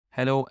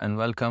Hello and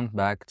welcome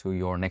back to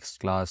your next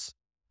class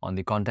on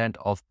the content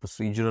of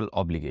procedural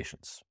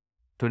obligations.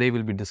 Today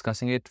we'll be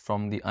discussing it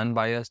from the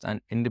unbiased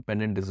and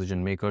independent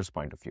decision maker's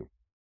point of view.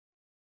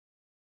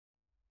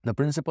 The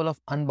principle of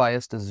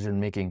unbiased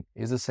decision making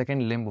is the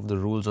second limb of the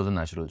rules of the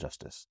natural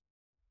justice.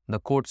 The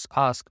courts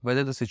ask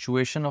whether the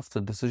situation of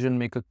the decision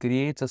maker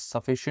creates a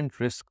sufficient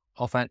risk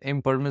of an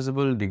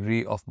impermissible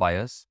degree of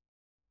bias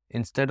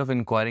instead of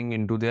inquiring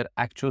into their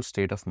actual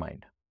state of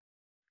mind.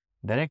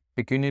 Direct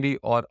pecuniary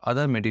or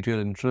other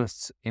material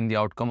interests in the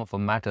outcome of a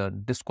matter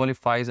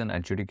disqualifies an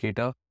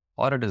adjudicator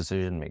or a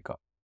decision maker.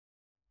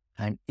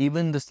 And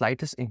even the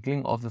slightest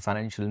inkling of the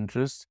financial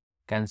interests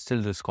can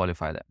still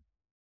disqualify them.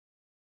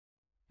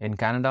 In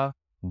Canada,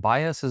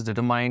 bias is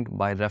determined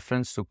by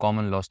reference to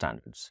common law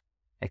standards,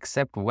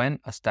 except when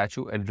a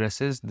statute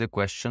addresses the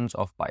questions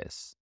of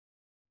bias.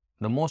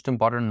 The most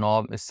important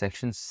norm is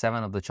Section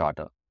 7 of the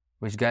Charter,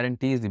 which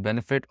guarantees the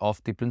benefit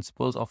of the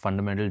principles of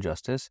fundamental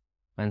justice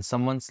when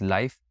someone's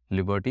life,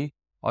 liberty,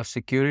 or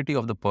security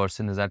of the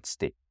person is at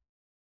stake.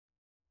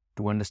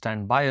 To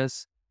understand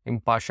bias,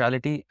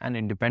 impartiality, and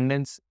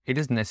independence, it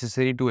is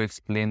necessary to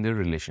explain their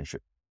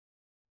relationship.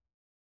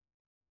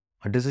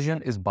 A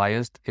decision is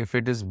biased if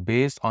it is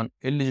based on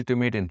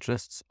illegitimate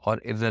interests or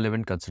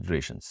irrelevant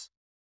considerations.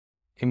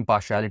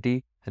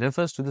 Impartiality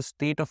refers to the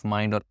state of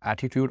mind or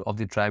attitude of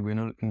the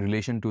tribunal in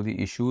relation to the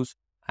issues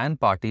and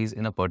parties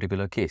in a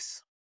particular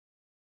case.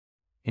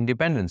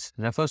 Independence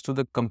refers to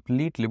the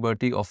complete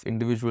liberty of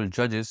individual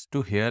judges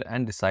to hear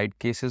and decide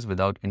cases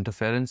without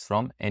interference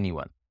from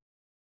anyone.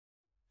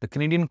 The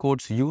Canadian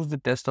courts use the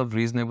test of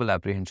reasonable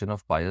apprehension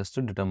of bias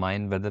to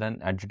determine whether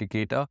an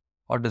adjudicator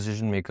or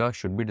decision maker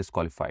should be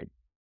disqualified.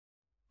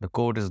 The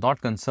court is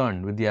not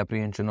concerned with the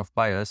apprehension of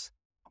bias,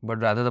 but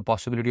rather the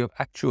possibility of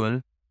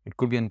actual, it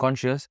could be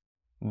unconscious,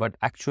 but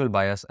actual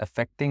bias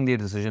affecting the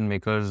decision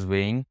maker's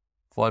weighing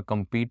for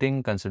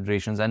competing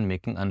considerations and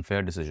making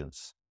unfair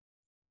decisions.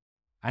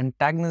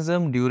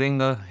 Antagonism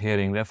during a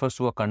hearing refers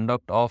to a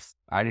conduct of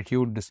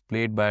attitude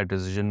displayed by a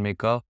decision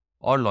maker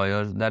or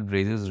lawyer that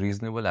raises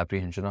reasonable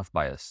apprehension of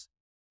bias.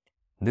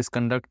 This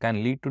conduct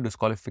can lead to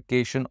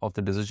disqualification of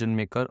the decision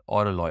maker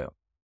or a lawyer.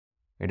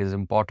 It is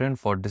important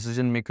for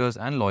decision makers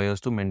and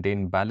lawyers to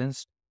maintain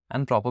balanced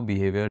and proper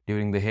behavior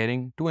during the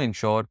hearing to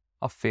ensure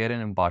a fair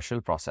and impartial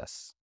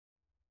process.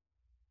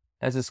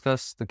 Let's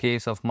discuss the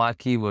case of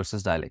Markey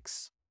versus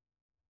Dilex.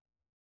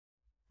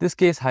 This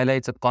case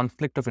highlights a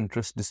conflict of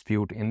interest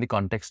dispute in the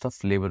context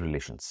of labor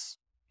relations.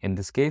 In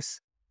this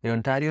case, the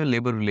Ontario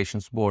Labor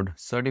Relations Board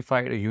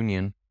certified a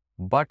union,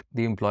 but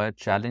the employer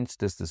challenged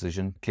this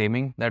decision,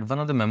 claiming that one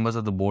of the members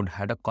of the board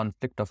had a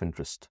conflict of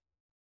interest.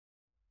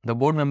 The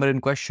board member in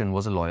question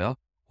was a lawyer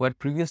who had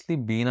previously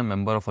been a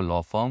member of a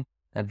law firm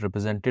that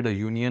represented a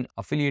union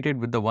affiliated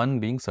with the one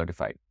being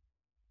certified.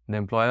 The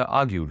employer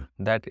argued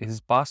that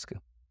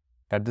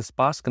this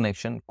past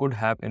connection could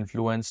have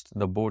influenced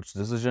the board's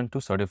decision to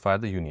certify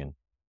the union.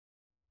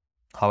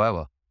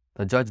 However,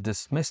 the judge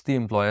dismissed the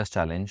employer's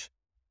challenge,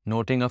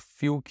 noting a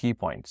few key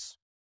points.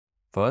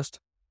 First,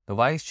 the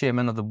vice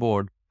chairman of the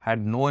board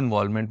had no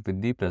involvement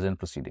with the present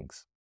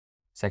proceedings.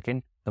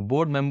 Second, the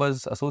board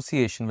member's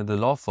association with the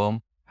law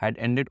firm had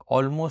ended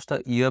almost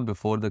a year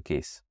before the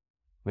case,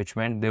 which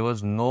meant there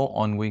was no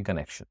ongoing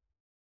connection.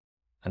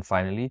 And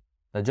finally,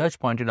 the judge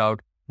pointed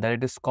out that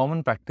it is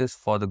common practice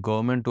for the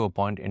government to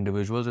appoint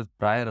individuals with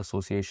prior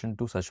association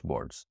to such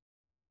boards.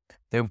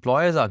 The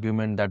employer's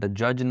argument that a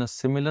judge in a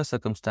similar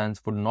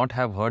circumstance would not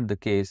have heard the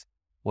case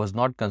was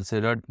not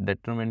considered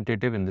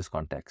determinative in this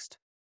context.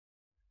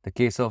 The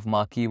case of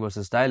Markey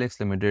versus Dilex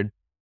Limited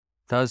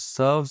thus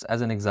serves as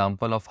an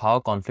example of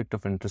how conflict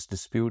of interest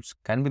disputes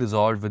can be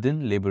resolved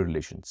within labor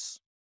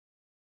relations.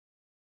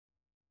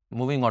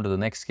 Moving on to the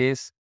next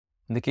case,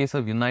 in the case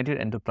of United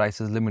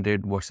Enterprises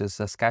Limited versus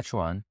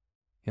Saskatchewan,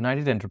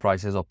 United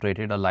Enterprises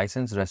operated a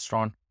licensed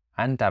restaurant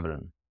and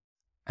tavern,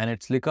 and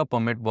its liquor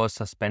permit was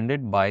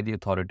suspended by the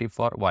authority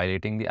for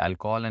violating the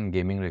Alcohol and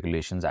Gaming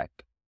Regulations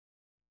Act.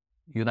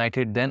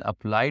 United then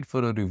applied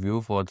for a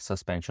review for the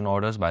suspension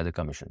orders by the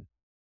Commission.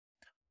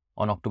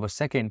 On October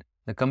 2nd,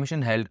 the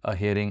Commission held a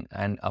hearing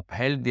and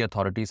upheld the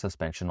authority's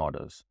suspension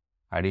orders.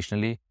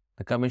 Additionally,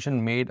 the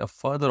Commission made a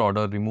further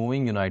order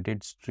removing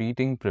United's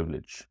treating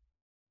privilege.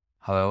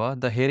 However,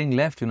 the hearing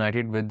left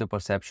United with the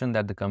perception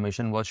that the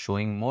Commission was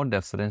showing more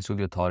deference to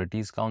the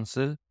authority's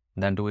counsel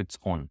than to its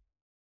own.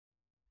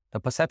 The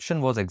perception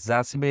was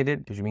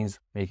exacerbated, which means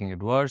making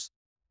it worse,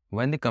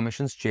 when the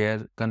Commission's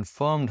chair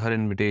confirmed her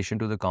invitation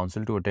to the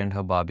council to attend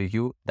her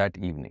barbecue that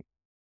evening.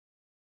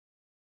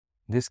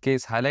 This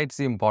case highlights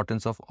the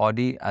importance of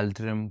odi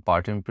alterum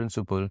partem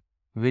principle,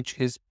 which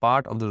is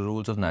part of the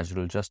rules of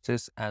natural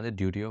justice and the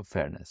duty of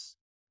fairness.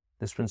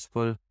 This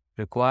principle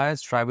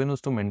requires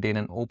tribunals to maintain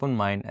an open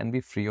mind and be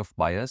free of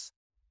bias,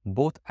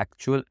 both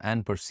actual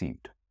and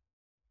perceived.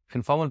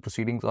 Informal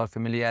proceedings or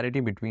familiarity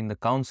between the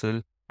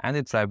counsel and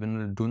the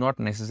tribunal do not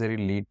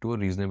necessarily lead to a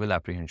reasonable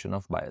apprehension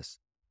of bias,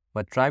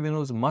 but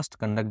tribunals must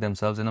conduct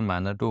themselves in a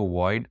manner to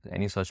avoid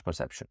any such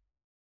perception.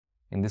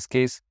 In this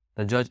case,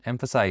 the judge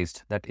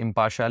emphasized that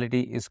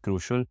impartiality is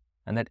crucial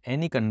and that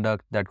any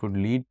conduct that could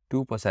lead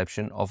to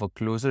perception of a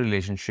closer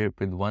relationship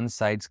with one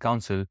side's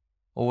counsel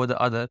over the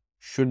other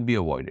should be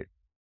avoided.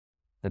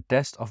 The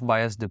test of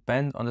bias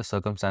depends on the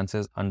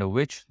circumstances under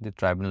which the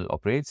tribunal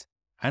operates,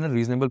 and a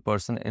reasonable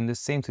person in the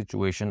same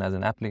situation as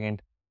an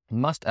applicant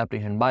must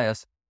apprehend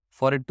bias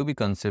for it to be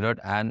considered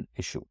an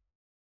issue.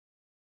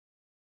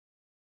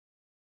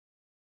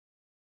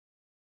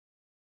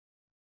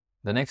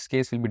 The next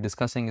case we'll be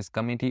discussing is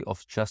Committee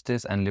of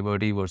Justice and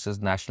Liberty versus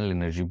National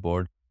Energy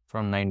Board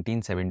from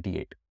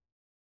 1978.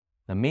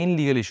 The main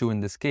legal issue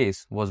in this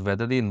case was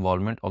whether the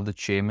involvement of the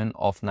chairman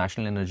of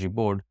National Energy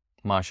Board,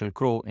 Marshall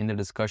Crowe, in the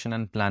discussion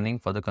and planning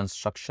for the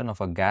construction of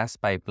a gas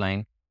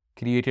pipeline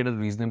created a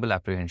reasonable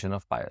apprehension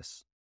of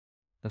bias.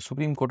 The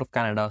Supreme Court of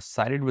Canada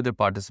sided with the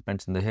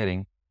participants in the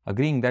hearing,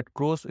 agreeing that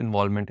Crowe's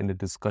involvement in the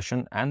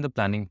discussion and the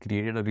planning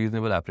created a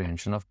reasonable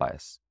apprehension of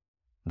bias.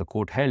 The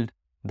court held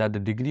that the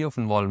degree of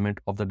involvement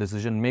of the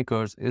decision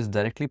makers is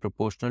directly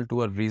proportional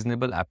to a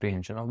reasonable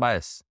apprehension of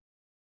bias.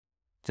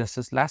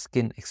 Justice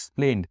Laskin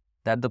explained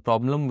that the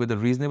problem with a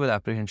reasonable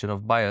apprehension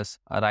of bias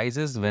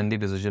arises when the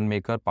decision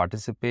maker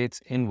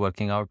participates in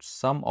working out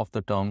some of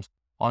the terms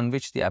on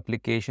which the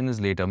application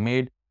is later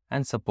made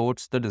and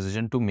supports the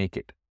decision to make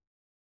it.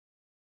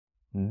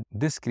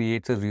 This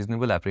creates a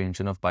reasonable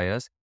apprehension of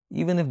bias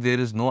even if there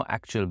is no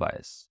actual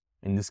bias.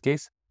 In this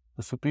case,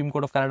 the Supreme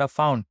Court of Canada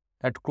found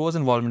that Crowe's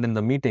involvement in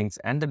the meetings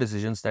and the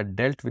decisions that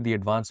dealt with the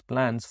advanced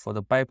plans for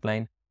the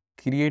pipeline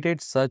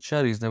created such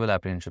a reasonable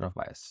apprehension of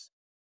bias.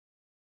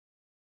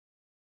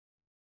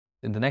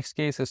 In the next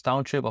case is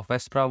Township of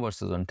Westpra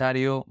versus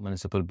Ontario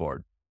Municipal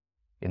Board.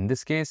 In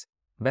this case,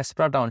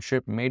 Westpra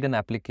Township made an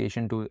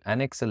application to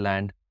annex a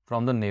land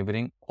from the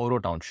neighboring Oro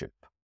Township.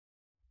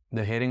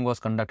 The hearing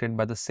was conducted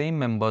by the same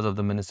members of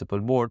the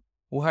municipal board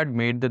who had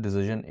made the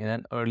decision in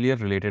an earlier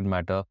related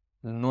matter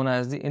known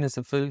as the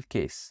Innisfil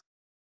case.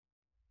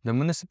 The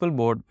municipal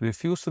board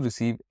refused to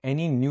receive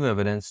any new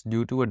evidence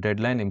due to a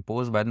deadline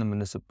imposed by the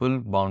Municipal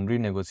Boundary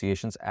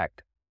Negotiations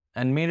Act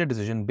and made a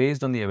decision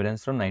based on the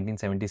evidence from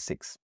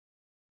 1976.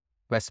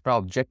 Westpra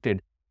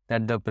objected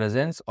that the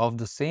presence of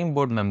the same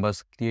board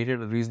members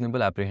created a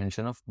reasonable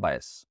apprehension of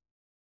bias.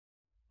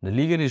 The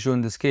legal issue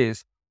in this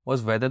case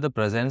was whether the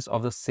presence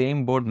of the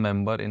same board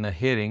member in a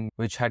hearing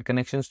which had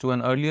connections to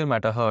an earlier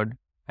matter heard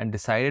and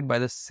decided by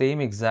the same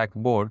exact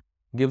board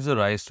gives a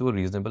rise to a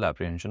reasonable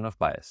apprehension of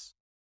bias.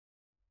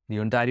 The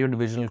Ontario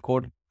Divisional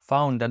Court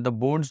found that the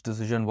board's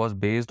decision was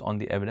based on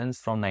the evidence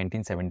from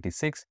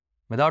 1976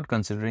 without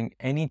considering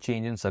any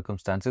change in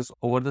circumstances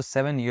over the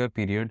 7-year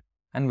period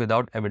and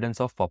without evidence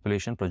of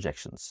population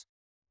projections.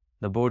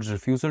 The board's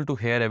refusal to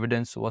hear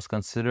evidence was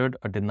considered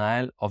a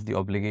denial of the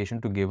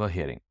obligation to give a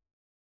hearing.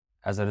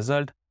 As a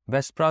result,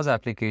 Westpra's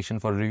application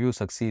for review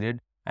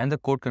succeeded and the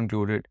court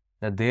concluded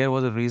that there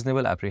was a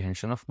reasonable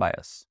apprehension of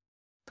bias.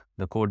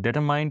 The court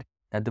determined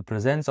that the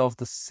presence of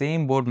the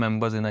same board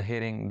members in a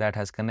hearing that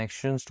has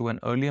connections to an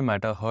earlier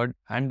matter heard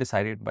and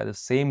decided by the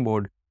same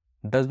board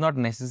does not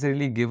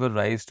necessarily give a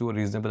rise to a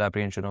reasonable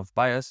apprehension of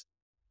bias.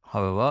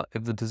 However,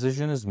 if the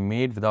decision is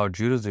made without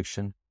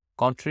jurisdiction,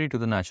 contrary to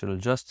the natural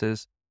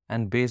justice,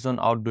 and based on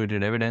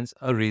outdated evidence,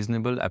 a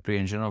reasonable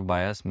apprehension of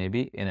bias may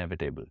be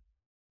inevitable.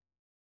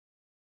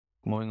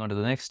 Moving on to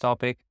the next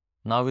topic,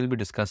 now we'll be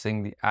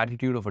discussing the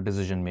attitude of a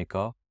decision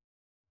maker,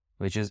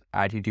 which is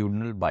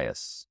attitudinal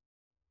bias.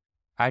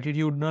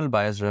 Attitudinal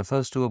bias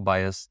refers to a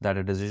bias that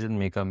a decision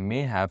maker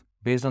may have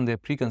based on their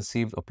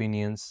preconceived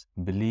opinions,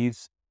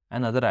 beliefs,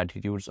 and other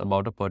attitudes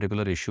about a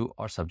particular issue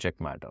or subject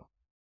matter.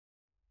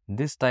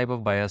 This type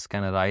of bias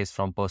can arise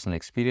from personal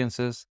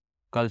experiences,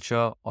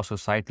 culture, or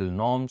societal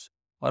norms,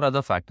 or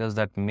other factors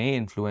that may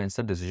influence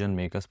the decision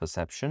maker's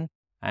perception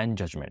and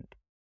judgment.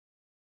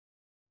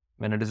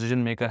 When a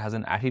decision maker has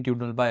an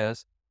attitudinal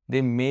bias,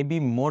 they may be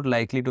more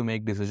likely to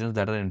make decisions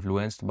that are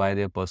influenced by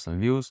their personal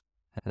views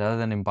rather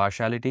than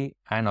impartiality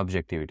and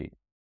objectivity.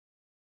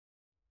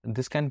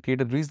 This can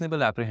create a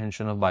reasonable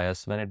apprehension of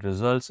bias when it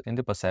results in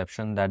the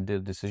perception that the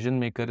decision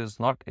maker is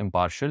not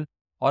impartial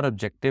or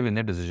objective in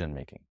their decision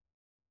making.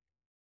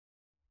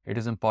 It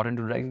is important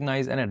to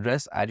recognize and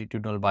address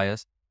attitudinal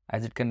bias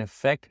as it can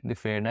affect the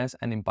fairness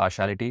and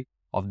impartiality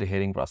of the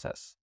hearing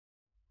process.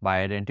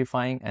 By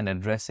identifying and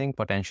addressing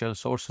potential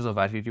sources of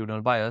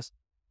attitudinal bias,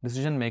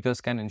 decision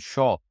makers can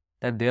ensure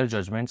that their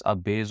judgments are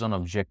based on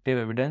objective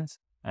evidence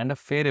and a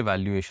fair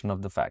evaluation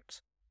of the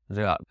facts,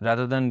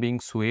 rather than being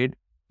swayed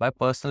by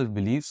personal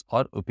beliefs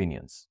or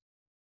opinions.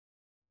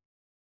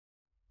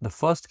 The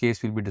first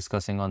case we'll be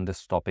discussing on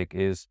this topic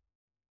is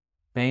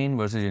Payne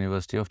versus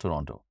University of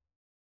Toronto.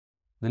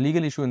 The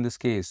legal issue in this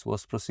case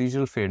was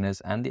procedural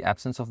fairness and the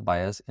absence of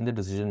bias in the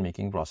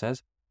decision-making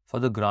process for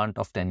the grant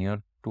of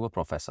tenure to a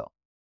professor.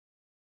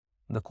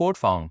 The court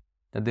found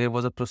that there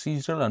was a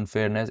procedural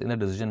unfairness in the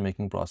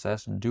decision-making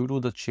process due to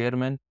the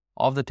chairman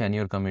of the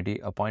tenure committee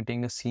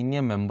appointing a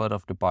senior member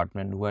of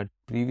department who had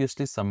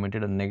previously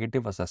submitted a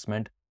negative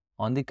assessment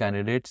on the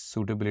candidate's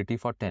suitability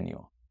for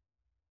tenure.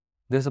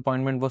 This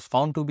appointment was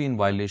found to be in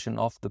violation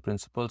of the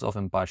principles of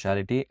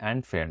impartiality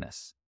and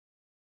fairness.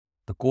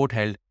 The court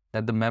held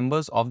that the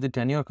members of the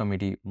tenure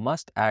committee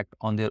must act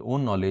on their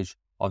own knowledge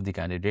of the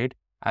candidate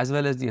as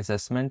well as the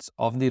assessments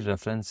of the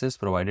references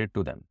provided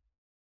to them.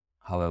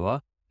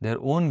 However, their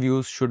own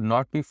views should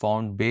not be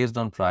formed based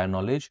on prior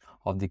knowledge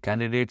of the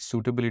candidate's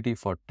suitability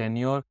for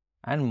tenure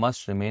and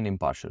must remain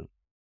impartial.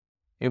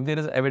 If there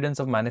is evidence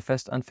of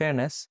manifest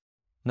unfairness,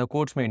 the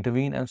courts may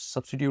intervene and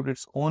substitute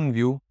its own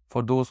view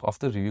for those of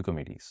the review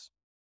committees.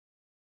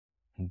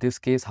 This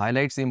case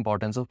highlights the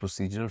importance of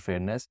procedural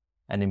fairness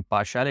and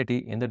impartiality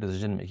in the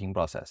decision-making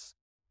process,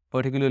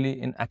 particularly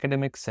in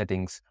academic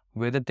settings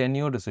where the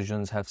tenure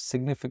decisions have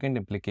significant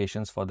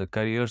implications for the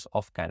careers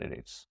of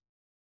candidates.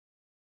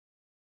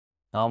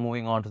 Now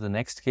moving on to the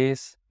next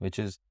case, which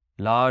is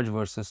Large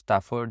versus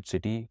Stafford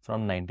City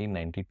from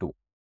 1992.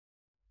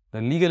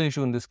 The legal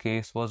issue in this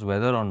case was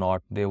whether or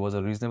not there was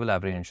a reasonable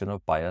apprehension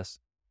of bias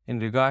in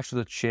regards to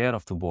the chair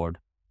of the board,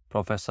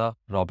 Professor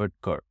Robert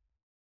Kerr.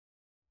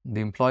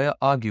 The employer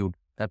argued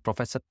that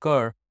Professor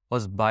Kerr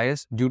was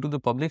biased due to the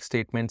public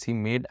statements he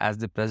made as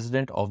the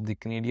president of the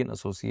Canadian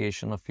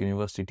Association of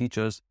University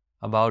Teachers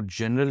about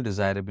general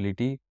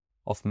desirability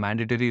of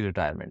mandatory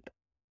retirement.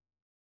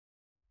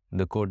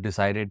 The court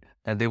decided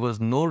that there was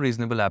no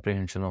reasonable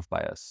apprehension of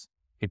bias.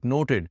 It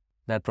noted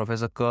that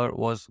Professor Kerr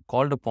was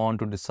called upon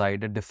to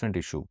decide a different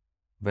issue,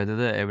 whether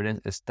the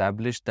evidence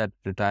established that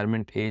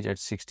retirement age at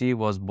 60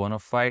 was a bona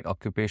fide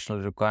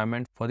occupational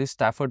requirement for the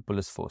Stafford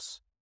police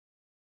force.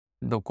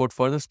 The court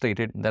further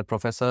stated that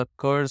Professor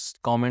Kerr's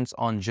comments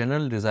on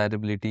general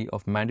desirability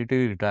of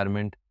mandatory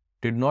retirement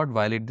did not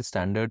violate the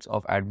standards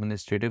of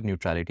administrative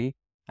neutrality,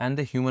 and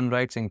the human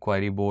rights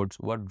inquiry boards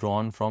were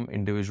drawn from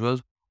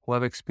individuals who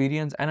have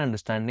experience and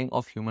understanding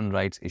of human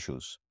rights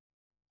issues.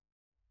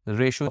 The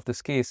ratio of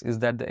this case is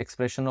that the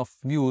expression of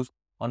views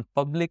on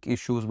public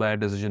issues by a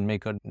decision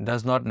maker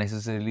does not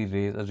necessarily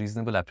raise a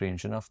reasonable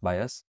apprehension of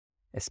bias,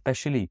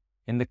 especially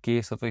in the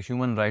case of a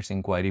human rights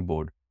inquiry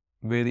board,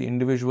 where the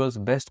individuals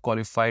best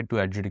qualified to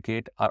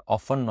adjudicate are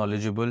often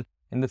knowledgeable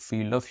in the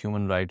field of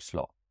human rights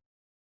law.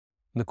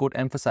 The court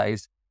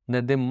emphasized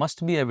that there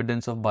must be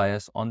evidence of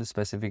bias on the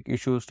specific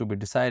issues to be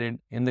decided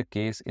in the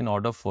case in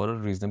order for a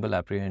reasonable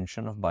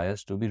apprehension of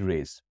bias to be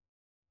raised.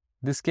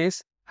 This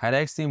case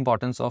highlights the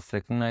importance of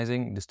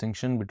recognizing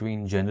distinction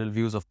between general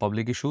views of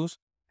public issues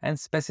and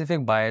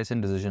specific bias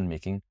in decision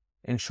making,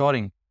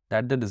 ensuring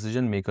that the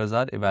decision makers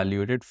are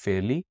evaluated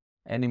fairly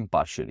and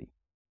impartially.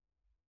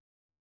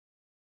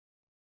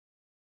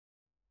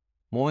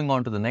 Moving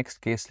on to the next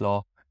case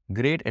law,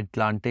 Great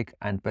Atlantic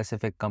and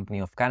Pacific Company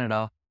of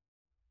Canada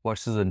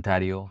versus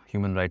Ontario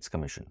Human Rights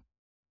Commission.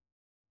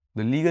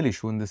 The legal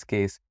issue in this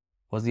case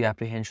was the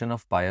apprehension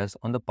of bias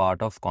on the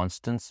part of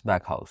Constance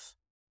Backhouse,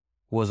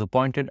 who was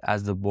appointed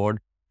as the board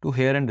to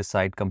hear and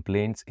decide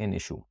complaints in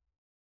issue.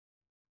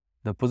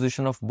 The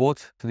position of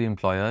both the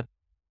employer,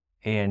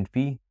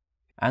 A&P,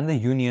 and the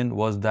union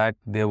was that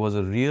there was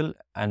a real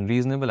and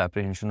reasonable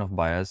apprehension of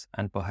bias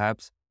and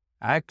perhaps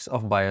acts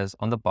of bias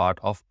on the part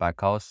of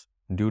Backhouse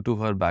due to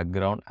her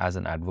background as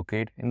an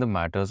advocate in the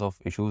matters of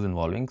issues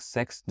involving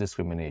sex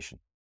discrimination,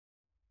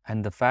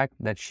 and the fact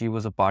that she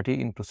was a party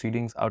in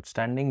proceedings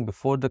outstanding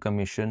before the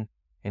Commission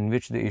in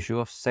which the issue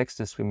of sex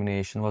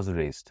discrimination was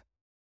raised.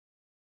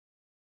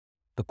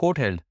 The court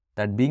held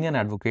that being an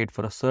advocate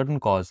for a certain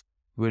cause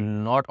will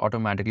not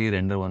automatically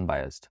render one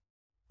biased.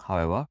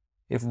 However,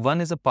 if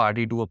one is a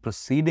party to a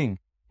proceeding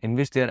in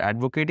which they are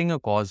advocating a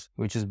cause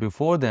which is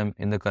before them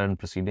in the current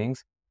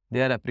proceedings,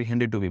 they are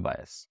apprehended to be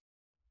biased.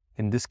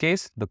 In this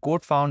case, the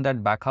court found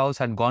that Backhouse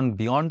had gone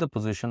beyond the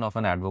position of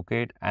an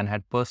advocate and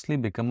had personally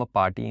become a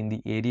party in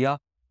the area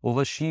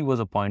over she was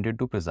appointed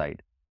to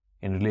preside,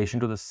 in relation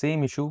to the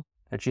same issue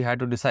that she had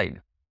to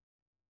decide.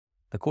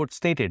 The court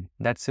stated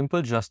that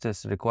simple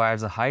justice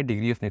requires a high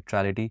degree of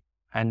neutrality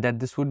and that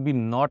this would be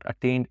not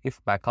attained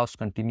if Backhouse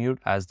continued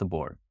as the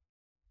board.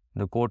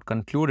 The court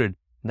concluded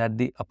that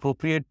the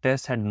appropriate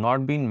test had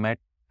not been met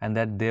and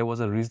that there was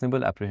a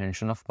reasonable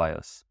apprehension of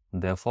bias.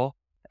 Therefore,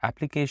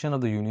 application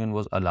of the union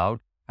was allowed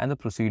and the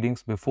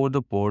proceedings before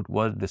the board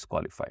were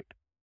disqualified.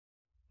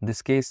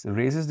 This case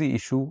raises the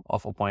issue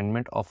of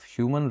appointment of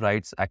human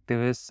rights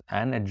activists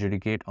and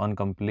adjudicate on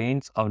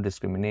complaints of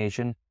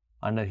discrimination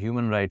under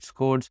human rights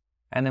codes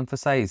and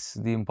emphasize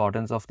the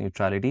importance of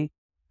neutrality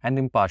and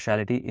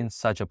impartiality in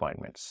such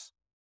appointments.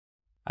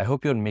 I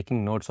hope you're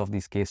making notes of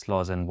these case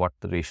laws and what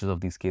the ratios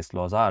of these case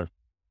laws are.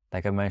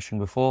 Like I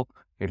mentioned before,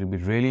 it will be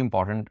really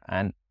important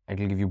and it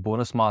will give you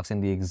bonus marks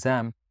in the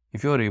exam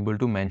if you are able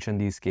to mention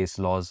these case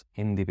laws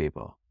in the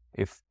paper,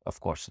 if of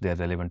course they are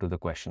relevant to the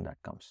question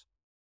that comes.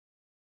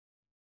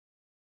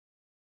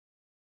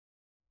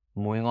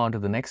 Moving on to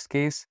the next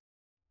case.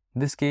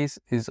 This case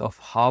is of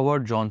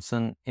Howard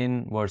Johnson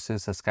in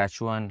versus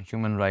Saskatchewan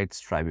Human Rights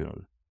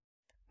Tribunal.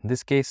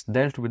 This case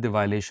dealt with the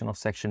violation of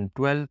Section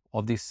 12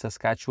 of the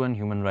Saskatchewan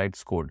Human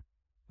Rights Code,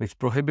 which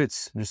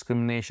prohibits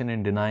discrimination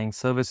in denying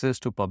services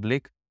to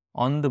public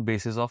on the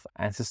basis of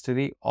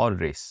ancestry or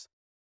race.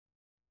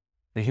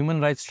 The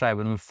Human Rights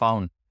Tribunal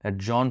found that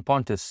John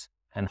Pontus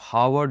and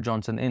Howard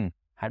Johnson Inn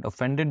had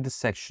offended this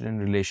section in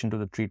relation to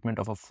the treatment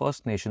of a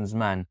First Nations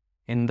man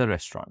in the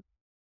restaurant.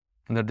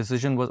 The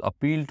decision was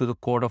appealed to the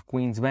Court of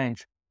Queen's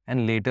Bench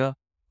and later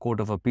Court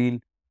of Appeal,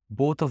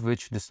 both of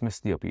which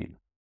dismissed the appeal.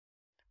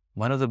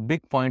 One of the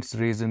big points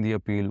raised in the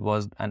appeal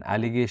was an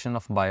allegation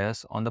of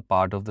bias on the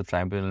part of the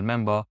tribunal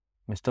member,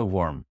 Mr.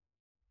 Worm,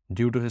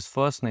 due to his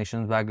First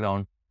Nations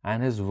background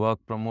and his work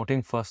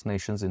promoting First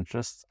Nations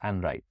interests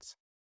and rights.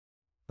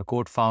 The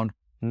court found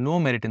no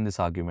merit in this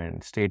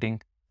argument,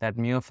 stating that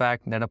mere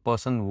fact that a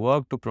person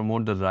worked to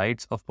promote the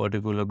rights of a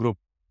particular group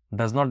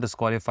does not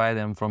disqualify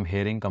them from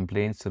hearing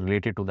complaints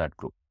related to that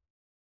group.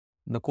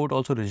 The court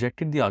also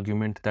rejected the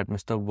argument that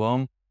Mr.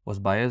 Worm was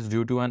biased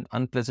due to an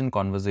unpleasant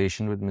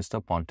conversation with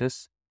Mr.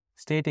 Pontus,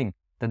 stating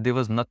that there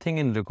was nothing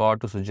in record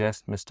to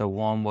suggest Mr.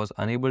 Worm was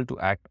unable to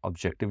act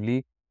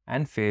objectively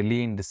and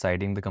fairly in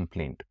deciding the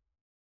complaint.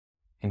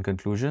 In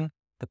conclusion,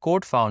 the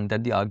court found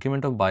that the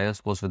argument of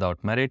bias was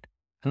without merit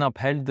and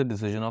upheld the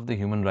decision of the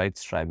Human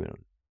Rights Tribunal.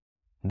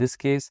 This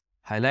case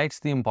highlights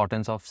the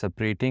importance of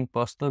separating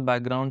personal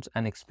backgrounds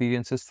and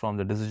experiences from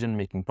the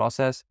decision-making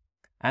process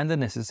and the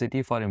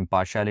necessity for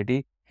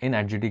impartiality in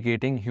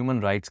adjudicating human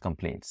rights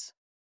complaints.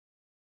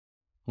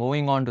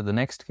 Moving on to the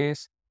next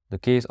case, the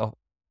case of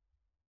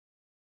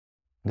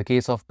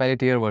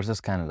Pelletier versus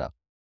Canada.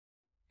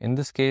 In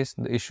this case,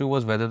 the issue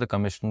was whether the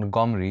Commissioner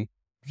Gomery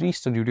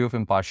reached the duty of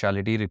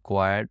impartiality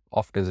required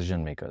of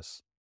decision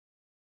makers.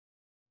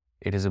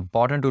 It is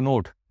important to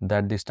note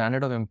that the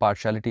standard of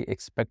impartiality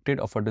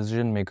expected of a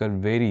decision maker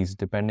varies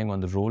depending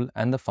on the role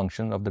and the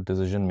function of the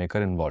decision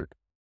maker involved.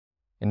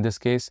 In this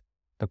case,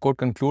 the court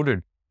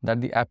concluded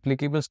that the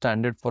applicable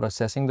standard for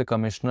assessing the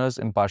Commissioner's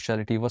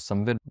impartiality was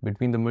somewhere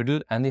between the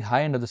middle and the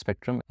high end of the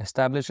spectrum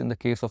established in the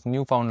case of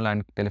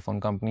Newfoundland Telephone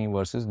Company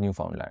versus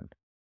Newfoundland.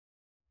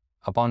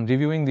 Upon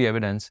reviewing the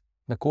evidence,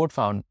 the court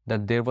found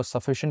that there was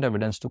sufficient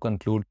evidence to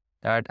conclude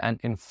that an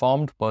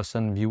informed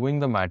person viewing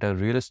the matter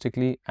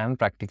realistically and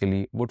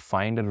practically would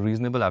find a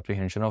reasonable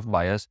apprehension of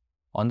bias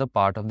on the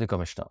part of the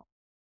Commissioner.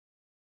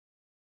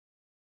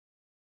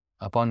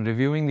 Upon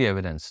reviewing the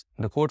evidence,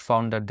 the court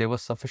found that there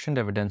was sufficient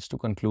evidence to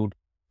conclude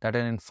that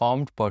an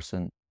informed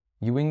person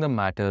viewing the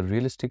matter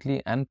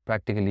realistically and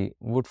practically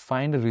would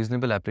find a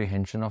reasonable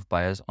apprehension of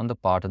bias on the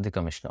part of the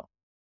Commissioner.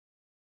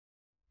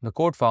 The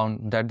court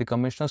found that the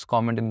Commissioner's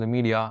comment in the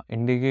media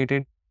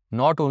indicated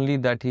not only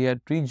that he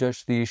had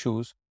prejudged the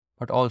issues,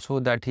 but also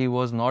that he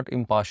was not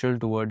impartial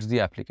towards the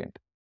applicant.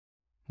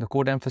 The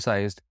court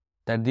emphasized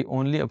that the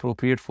only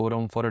appropriate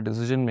forum for a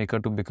decision maker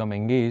to become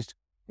engaged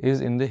is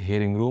in the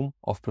hearing room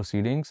of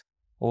proceedings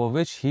over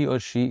which he or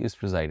she is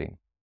presiding.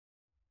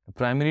 The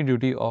primary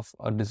duty of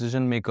a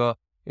decision maker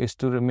is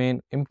to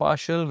remain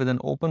impartial with an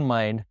open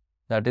mind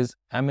that is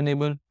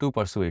amenable to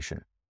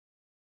persuasion.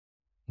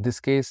 This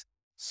case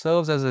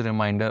serves as a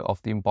reminder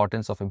of the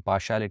importance of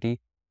impartiality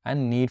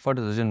and need for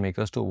decision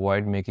makers to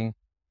avoid making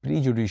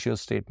prejudicial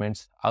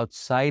statements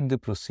outside the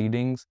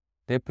proceedings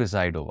they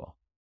preside over.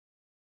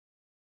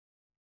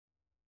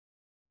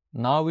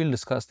 Now we'll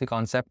discuss the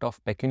concept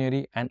of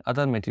pecuniary and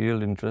other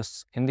material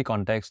interests in the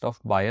context of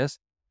bias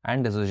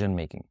and decision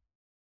making.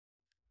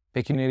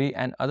 Pecuniary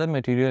and other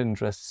material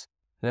interests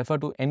refer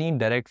to any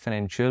direct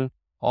financial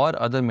or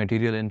other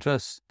material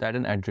interests that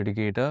an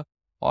adjudicator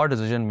or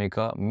decision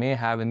maker may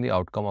have in the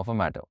outcome of a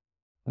matter.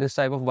 This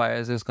type of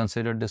bias is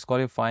considered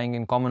disqualifying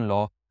in common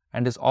law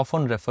and is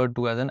often referred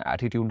to as an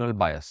attitudinal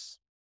bias.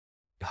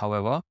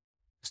 However,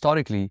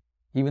 historically,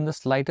 even the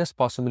slightest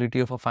possibility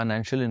of a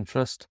financial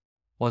interest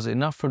was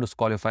enough to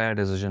disqualify a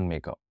decision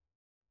maker.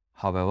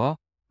 However,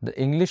 the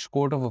English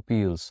Court of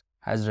Appeals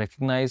has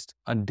recognized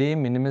a de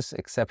minimis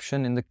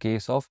exception in the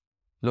case of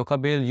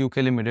Locabale UK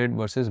Limited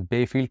versus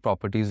Bayfield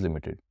Properties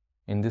Limited.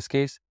 In this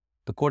case,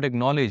 the court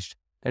acknowledged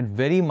that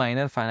very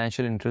minor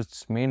financial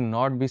interests may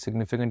not be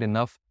significant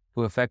enough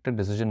to affect a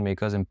decision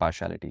maker's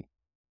impartiality.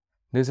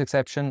 This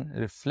exception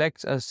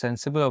reflects a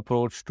sensible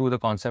approach to the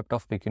concept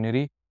of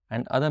pecuniary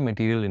and other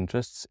material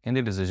interests in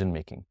the decision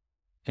making,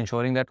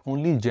 ensuring that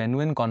only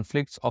genuine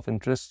conflicts of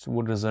interests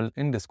would result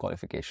in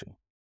disqualification.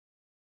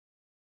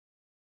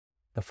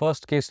 The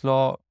first case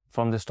law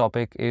from this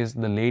topic is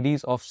the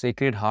Ladies of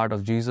Sacred Heart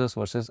of Jesus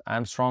versus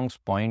Armstrong's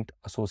Point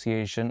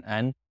Association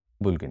and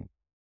Bulgin.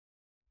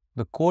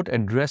 The court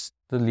addressed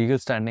the legal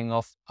standing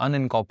of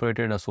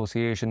unincorporated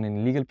association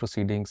in legal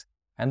proceedings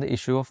and the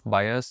issue of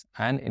bias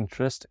and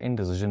interest in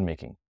decision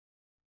making.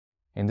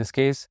 In this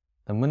case,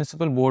 the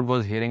municipal board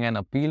was hearing an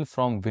appeal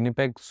from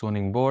Winnipeg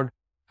Zoning Board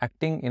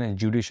acting in a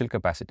judicial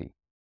capacity.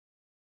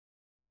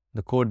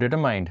 The court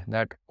determined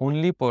that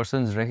only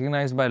persons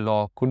recognized by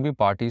law could be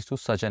parties to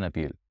such an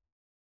appeal.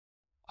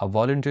 A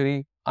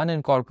voluntary,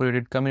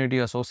 unincorporated community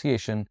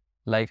association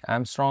like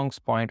Armstrong's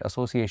Point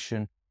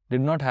Association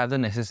did not have the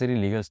necessary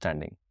legal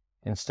standing.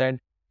 Instead,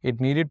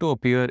 it needed to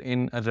appear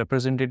in a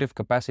representative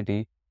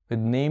capacity with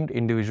named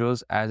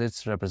individuals as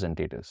its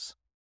representatives.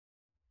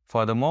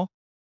 Furthermore,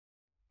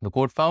 the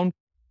court found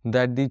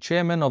that the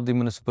chairman of the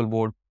municipal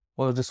board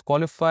was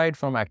disqualified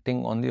from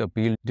acting on the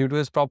appeal due to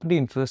his property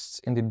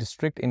interests in the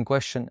district in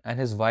question and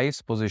his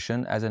wife's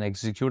position as an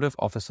executive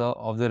officer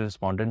of the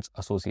respondents'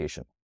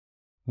 association.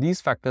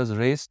 These factors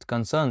raised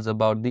concerns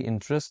about the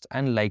interest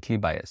and likely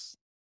bias.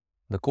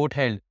 The court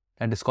held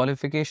that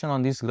disqualification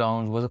on these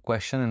grounds was a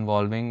question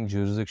involving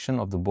jurisdiction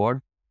of the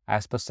board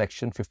as per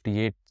Section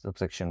 58,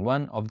 subsection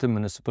 1 of the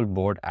Municipal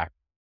Board Act.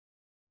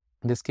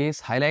 This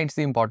case highlights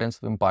the importance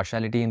of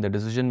impartiality in the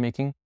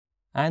decision-making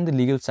and the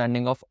legal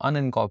standing of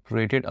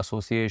unincorporated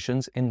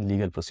associations in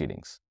legal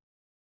proceedings.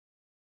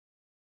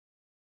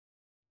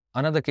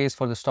 Another case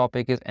for this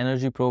topic is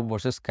Energy Probe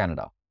versus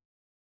Canada.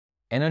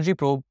 Energy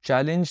Probe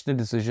challenged the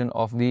decision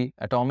of the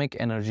Atomic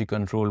Energy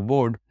Control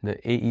Board, the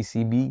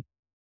AECB,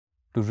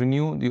 to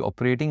renew the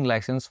operating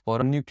license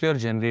for a nuclear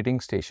generating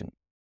station.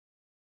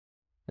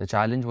 The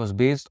challenge was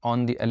based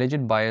on the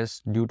alleged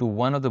bias due to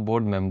one of the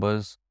board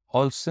members,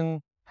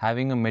 Olson,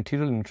 having a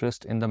material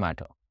interest in the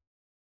matter.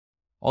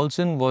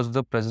 Olson was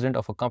the president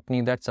of a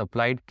company that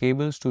supplied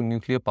cables to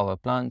nuclear power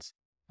plants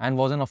and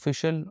was an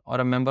official or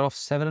a member of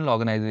several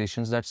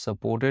organizations that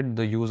supported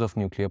the use of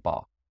nuclear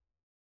power.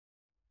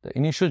 The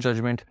initial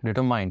judgment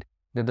determined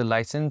that the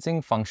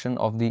licensing function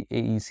of the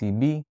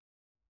AECB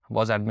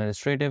was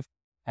administrative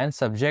and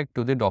subject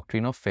to the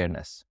doctrine of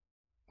fairness,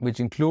 which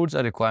includes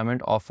a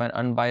requirement of an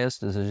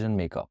unbiased decision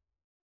maker.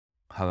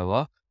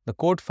 However, the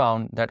court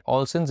found that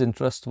Olson's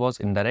interest was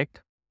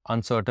indirect,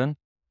 uncertain,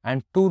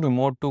 and too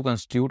remote to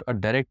constitute a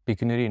direct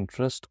pecuniary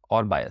interest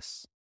or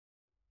bias.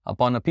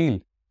 Upon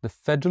appeal, the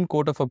Federal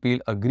Court of Appeal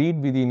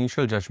agreed with the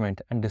initial judgment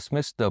and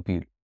dismissed the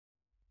appeal.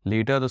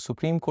 Later, the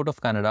Supreme Court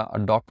of Canada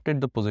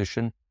adopted the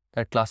position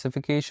that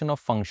classification of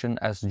function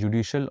as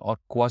judicial or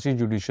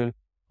quasi-judicial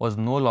was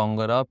no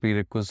longer a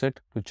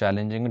prerequisite to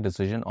challenging a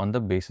decision on the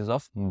basis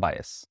of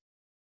bias.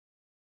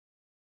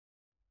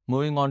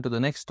 Moving on to the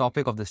next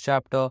topic of this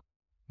chapter,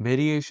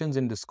 variations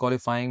in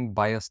disqualifying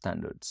bias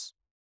standards.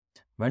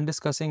 When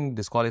discussing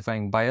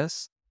disqualifying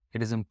bias,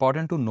 it is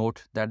important to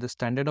note that the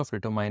standard of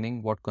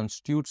determining what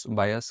constitutes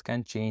bias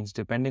can change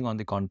depending on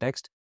the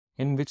context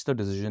in which the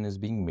decision is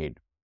being made.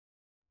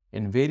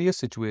 In various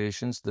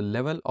situations, the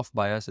level of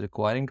bias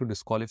requiring to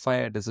disqualify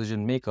a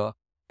decision maker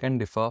can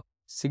differ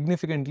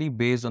significantly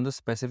based on the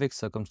specific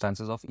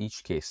circumstances of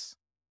each case.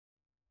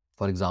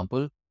 For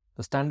example,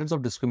 the standards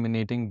of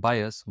discriminating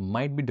bias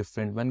might be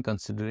different when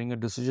considering a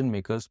decision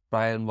maker's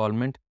prior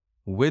involvement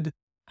with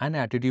and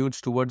attitudes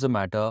towards a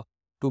matter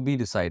to be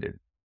decided,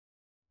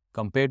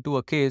 compared to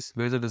a case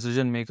where the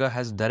decision maker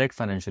has direct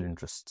financial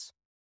interests.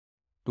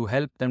 To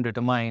help them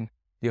determine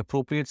the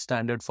appropriate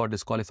standard for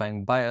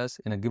disqualifying bias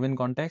in a given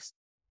context,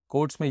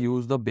 courts may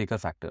use the Baker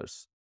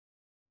factors.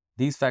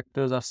 These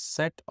factors are a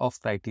set of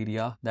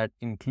criteria that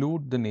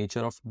include the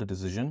nature of the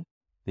decision,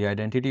 the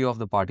identity of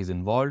the parties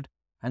involved,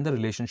 and the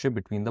relationship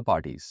between the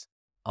parties,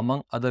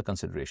 among other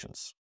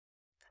considerations.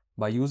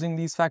 By using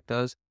these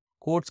factors,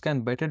 courts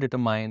can better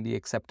determine the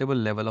acceptable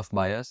level of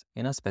bias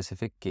in a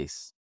specific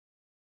case.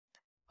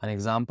 An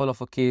example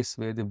of a case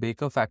where the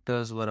Baker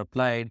factors were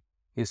applied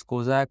is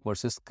Kozak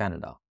versus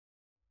Canada.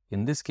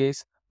 In this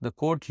case, the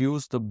court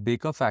used the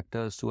Baker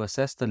factors to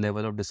assess the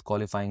level of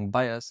disqualifying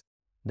bias,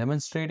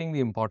 demonstrating the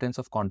importance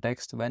of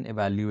context when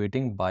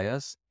evaluating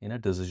bias in a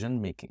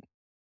decision making.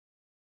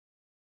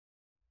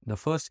 The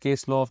first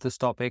case law of this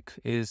topic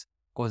is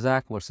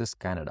Kozak versus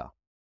Canada.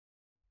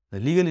 The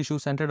legal issue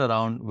centered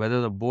around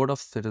whether the Board of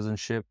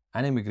Citizenship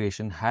and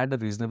Immigration had a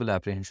reasonable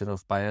apprehension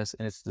of bias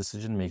in its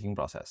decision-making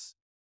process.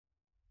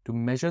 To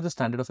measure the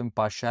standard of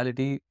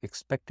impartiality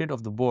expected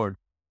of the board,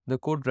 the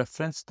court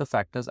referenced the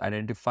factors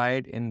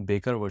identified in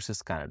Baker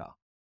versus Canada.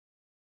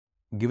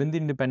 Given the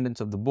independence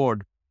of the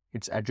board,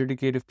 its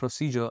adjudicative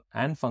procedure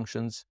and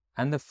functions,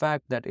 and the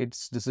fact that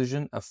its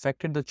decision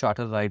affected the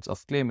charter rights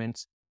of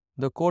claimants,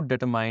 the court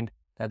determined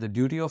that the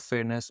duty of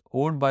fairness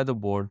owed by the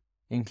board,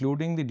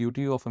 including the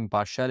duty of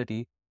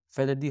impartiality,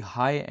 fell at the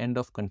high end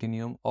of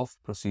continuum of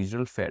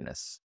procedural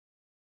fairness.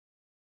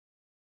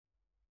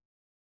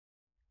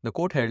 The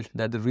court held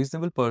that the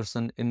reasonable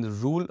person in the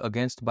rule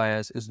against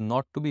bias is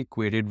not to be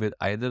equated with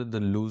either the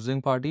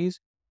losing parties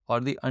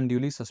or the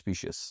unduly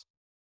suspicious.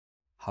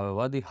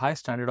 However, the high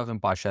standard of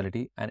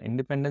impartiality and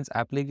independence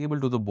applicable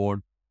to the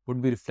board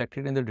would be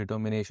reflected in the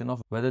determination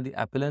of whether the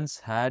appellants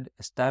had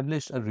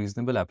established a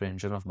reasonable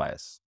apprehension of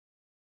bias.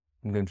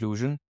 In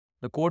conclusion,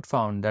 the court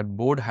found that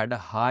board had a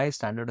high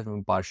standard of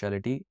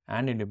impartiality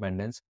and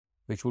independence,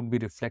 which would be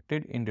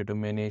reflected in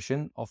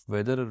determination of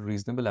whether a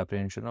reasonable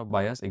apprehension of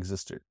bias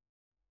existed.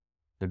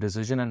 The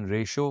decision and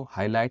ratio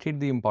highlighted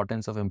the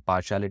importance of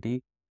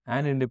impartiality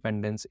and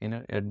independence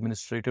in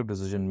administrative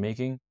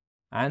decision-making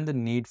and the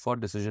need for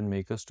decision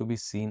makers to be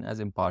seen as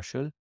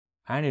impartial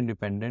and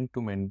independent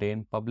to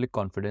maintain public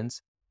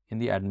confidence in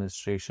the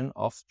administration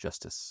of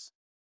justice.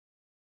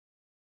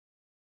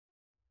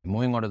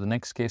 Moving on to the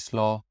next case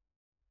law,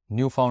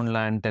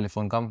 Newfoundland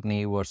Telephone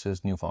Company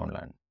versus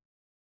Newfoundland.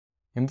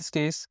 In this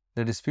case,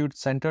 the dispute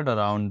centered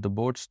around the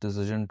board's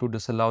decision to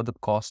disallow the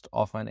cost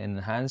of an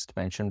enhanced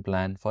pension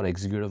plan for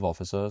executive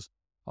officers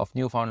of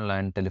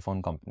Newfoundland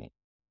Telephone Company.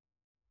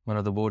 One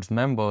of the board's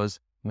members,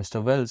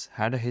 Mr. Wells,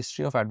 had a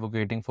history of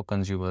advocating for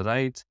consumer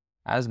rights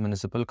as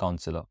municipal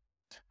councillor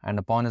and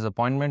upon his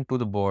appointment to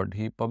the board,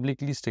 he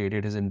publicly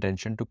stated his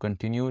intention to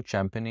continue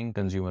championing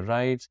consumer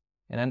rights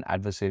in an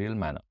adversarial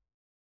manner.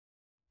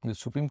 The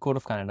Supreme Court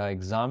of Canada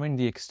examined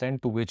the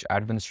extent to which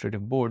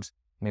administrative boards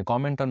may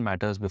comment on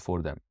matters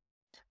before them,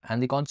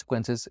 and the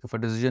consequences if a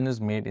decision is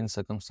made in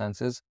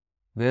circumstances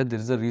where there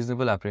is a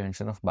reasonable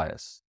apprehension of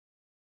bias.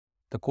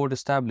 The court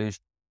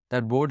established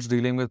that boards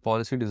dealing with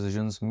policy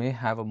decisions may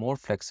have a more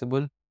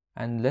flexible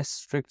and less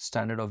strict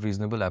standard of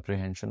reasonable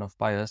apprehension of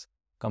bias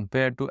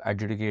compared to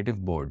adjudicative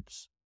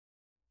boards.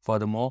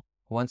 Furthermore,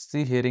 once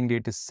the hearing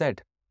date is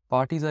set,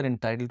 parties are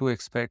entitled to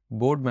expect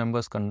board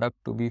members' conduct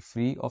to be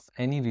free of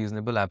any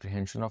reasonable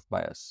apprehension of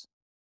bias.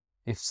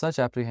 If such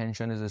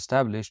apprehension is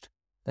established,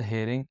 the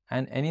hearing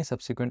and any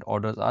subsequent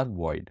orders are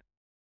void.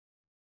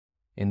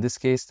 In this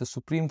case, the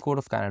Supreme Court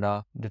of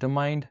Canada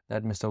determined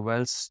that Mr.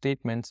 Wells'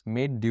 statements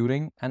made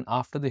during and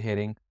after the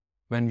hearing,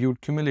 when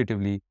viewed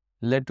cumulatively,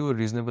 led to a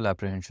reasonable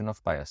apprehension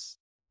of bias.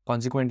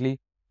 Consequently,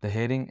 the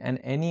hearing and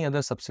any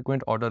other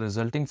subsequent order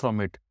resulting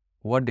from it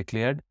were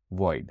declared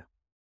void.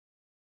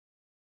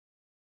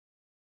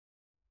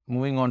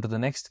 Moving on to the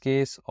next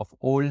case of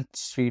Old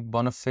Street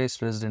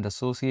Boniface Resident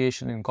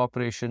Association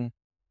Incorporation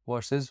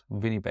versus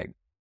Winnipeg.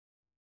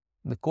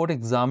 The court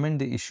examined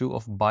the issue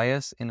of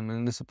bias in a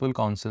municipal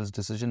council's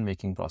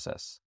decision-making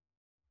process.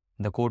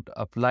 The court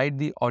applied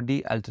the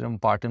Audi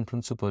alteram partem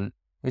principle,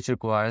 which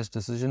requires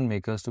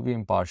decision-makers to be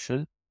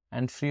impartial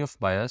and free of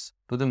bias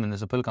to the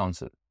municipal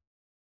council.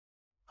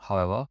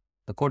 However,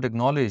 the court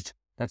acknowledged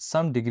that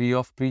some degree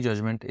of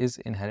prejudgment is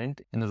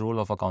inherent in the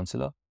role of a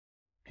councillor.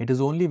 It is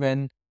only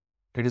when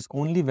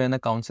a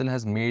council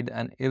has made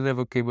an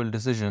irrevocable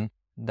decision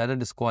that a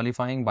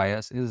disqualifying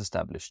bias is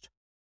established.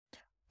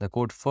 The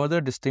court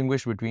further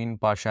distinguished between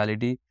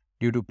partiality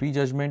due to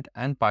prejudgment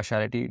and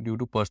partiality due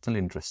to personal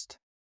interest.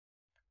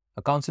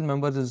 A council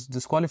member is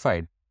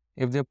disqualified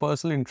if their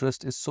personal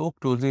interest is so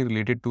closely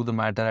related to the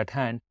matter at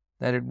hand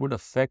that it would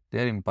affect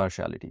their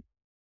impartiality.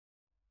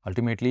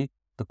 Ultimately,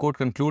 the court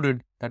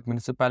concluded that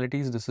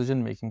municipality's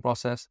decision-making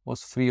process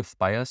was free of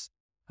bias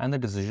and the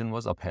decision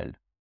was upheld.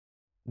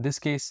 This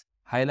case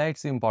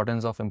highlights the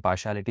importance of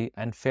impartiality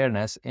and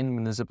fairness in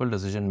municipal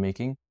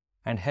decision-making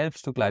and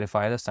helps to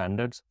clarify the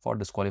standards for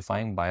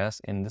disqualifying bias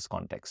in this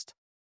context.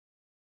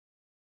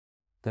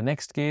 The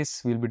next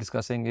case we'll be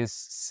discussing is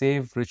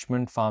Save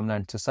Richmond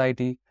Farmland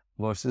Society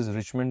versus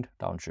Richmond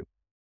Township.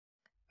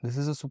 This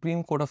is a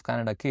Supreme Court of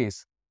Canada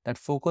case that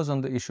focused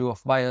on the issue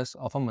of bias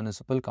of a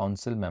municipal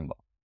council member.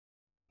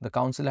 The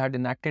council had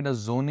enacted a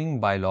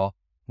zoning bylaw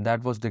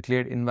that was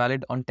declared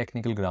invalid on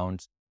technical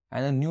grounds,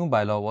 and a new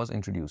bylaw was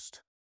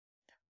introduced.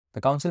 The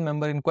council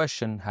member in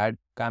question had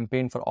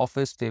campaigned for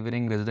office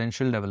favoring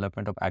residential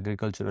development of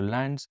agricultural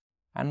lands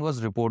and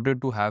was reported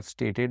to have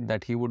stated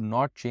that he would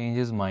not change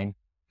his mind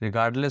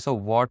regardless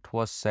of what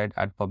was said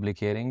at public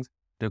hearings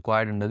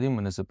required under the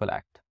Municipal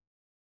Act.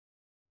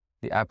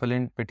 The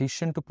appellant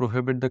petitioned to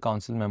prohibit the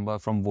council member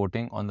from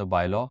voting on the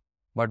bylaw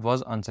but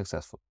was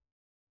unsuccessful.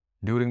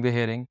 During the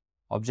hearing,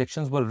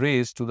 objections were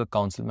raised to the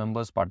council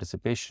member's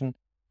participation,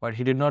 but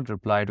he did not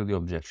reply to the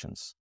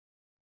objections.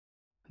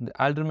 The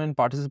alderman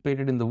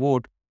participated in the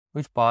vote,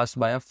 which passed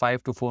by a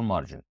 5-4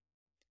 margin.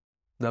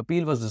 The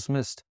appeal was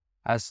dismissed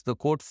as the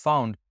court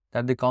found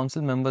that the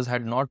council members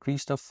had not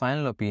reached a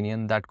final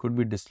opinion that could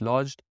be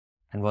dislodged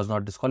and was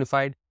not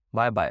disqualified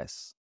by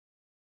bias.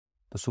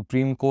 The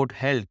Supreme Court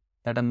held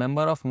that a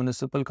member of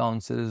municipal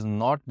council is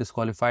not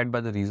disqualified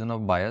by the reason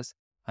of bias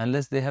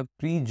unless they have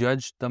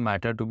prejudged the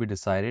matter to be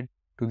decided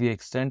to the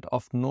extent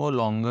of no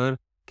longer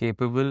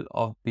capable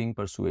of being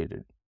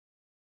persuaded.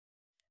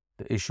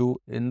 The issue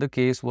in the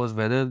case was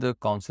whether the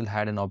council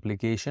had an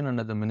obligation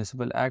under the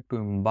Municipal Act to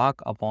embark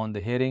upon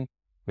the hearing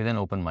with an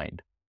open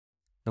mind.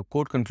 The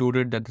court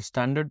concluded that the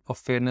standard of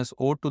fairness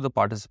owed to the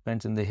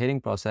participants in the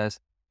hearing process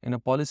in a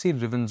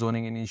policy-driven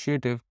zoning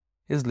initiative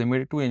is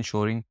limited to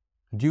ensuring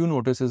due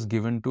notice is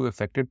given to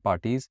affected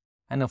parties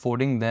and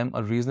affording them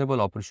a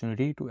reasonable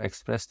opportunity to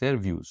express their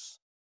views.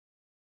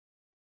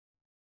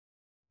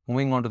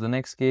 Moving on to the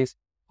next case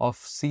of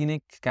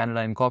Scenic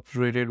Canada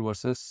Incorporated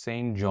versus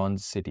St.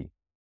 John's City.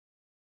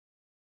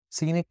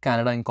 Scenic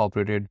Canada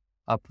Incorporated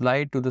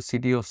applied to the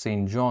City of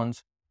St.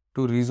 John's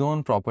to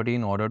rezone property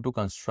in order to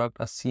construct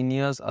a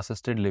seniors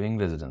assisted living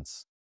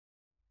residence.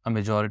 A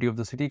majority of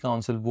the City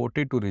Council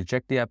voted to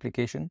reject the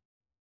application.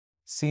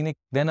 Scenic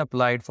then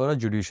applied for a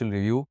judicial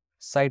review,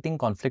 citing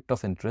conflict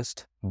of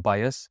interest,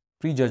 bias,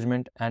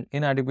 prejudgment, and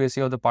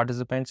inadequacy of the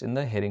participants in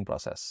the hearing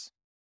process.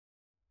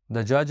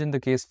 The judge in the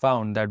case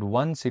found that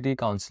one City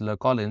Councillor,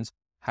 Collins,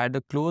 had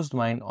a closed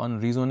mind on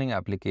rezoning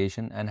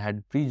application and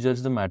had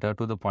prejudged the matter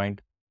to the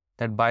point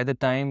that by the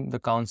time the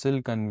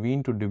council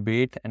convened to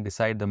debate and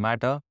decide the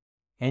matter,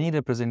 any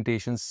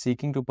representations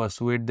seeking to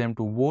persuade them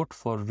to vote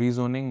for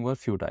rezoning were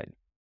futile.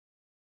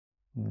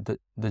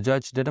 The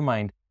judge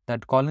determined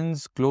that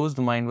Collins' closed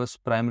mind was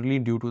primarily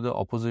due to the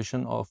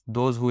opposition of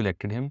those who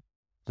elected him,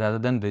 rather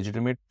than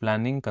legitimate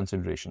planning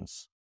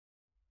considerations.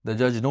 The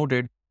judge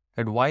noted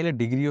that while a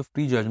degree of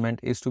prejudgment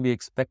is to be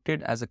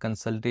expected as a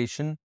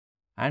consultation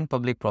and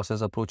public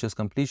process approaches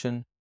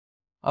completion,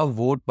 a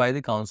vote by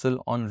the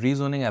council on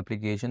rezoning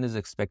application is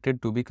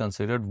expected to be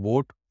considered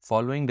vote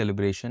following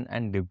deliberation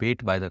and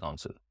debate by the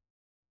council.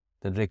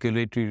 The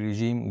regulatory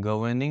regime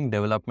governing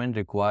development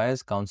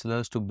requires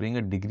councillors to bring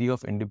a degree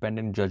of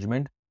independent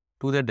judgment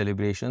to their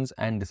deliberations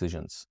and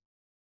decisions.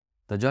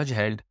 The judge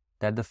held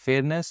that the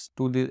fairness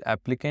to the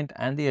applicant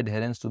and the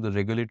adherence to the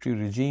regulatory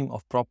regime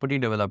of property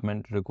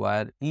development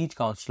require each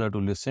councillor to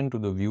listen to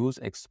the views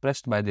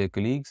expressed by their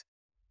colleagues,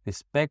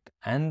 respect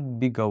and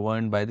be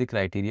governed by the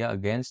criteria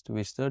against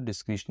which the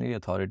discretionary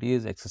authority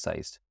is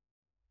exercised,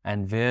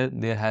 and where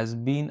there has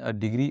been a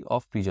degree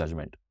of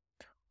prejudgment,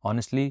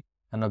 honestly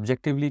and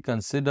objectively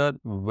consider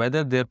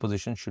whether their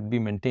position should be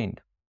maintained.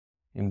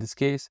 In this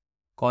case,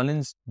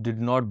 Collins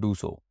did not do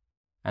so,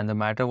 and the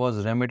matter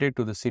was remitted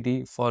to the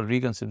city for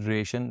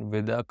reconsideration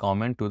with a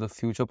comment to the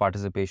future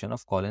participation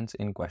of Collins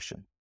in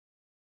question.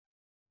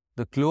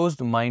 The closed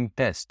mind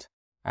test,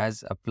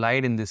 as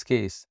applied in this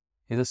case,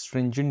 is a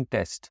stringent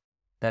test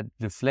that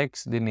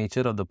reflects the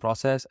nature of the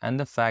process and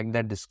the fact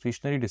that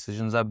discretionary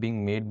decisions are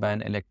being made by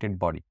an elected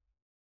body.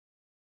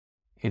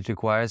 It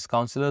requires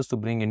councillors to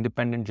bring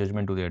independent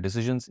judgment to their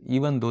decisions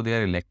even though they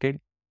are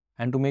elected,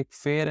 and to make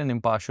fair and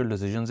impartial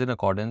decisions in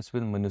accordance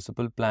with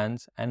municipal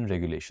plans and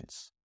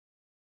regulations.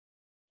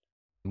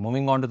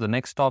 Moving on to the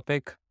next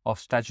topic of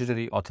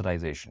statutory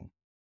authorization.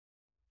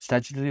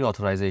 Statutory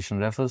authorization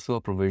refers to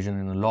a provision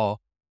in a law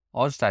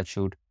or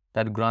statute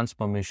that grants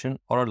permission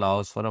or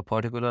allows for a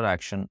particular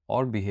action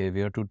or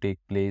behavior to take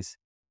place,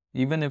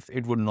 even if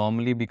it would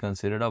normally be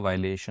considered a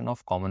violation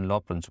of common law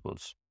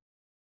principles.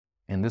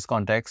 In this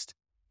context,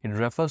 it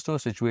refers to a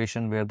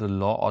situation where the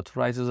law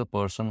authorizes a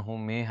person who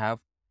may have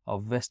a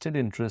vested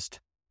interest,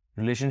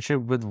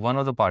 relationship with one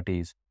of the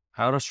parties,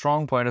 or a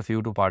strong point of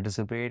view to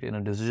participate in a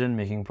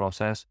decision-making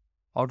process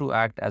or to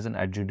act as an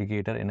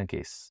adjudicator in a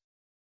case.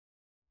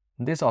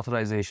 This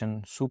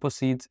authorization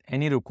supersedes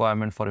any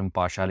requirement for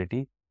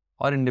impartiality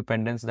or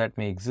independence that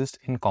may exist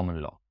in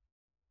common law.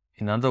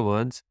 In other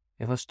words,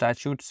 if a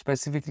statute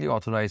specifically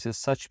authorizes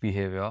such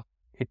behavior,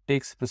 it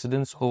takes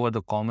precedence over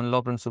the common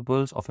law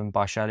principles of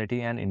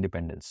impartiality and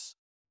independence.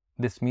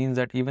 This means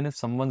that even if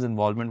someone's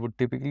involvement would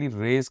typically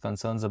raise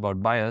concerns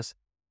about bias,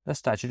 the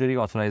statutory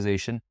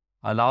authorization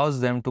allows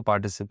them to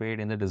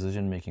participate in the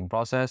decision-making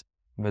process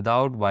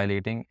without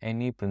violating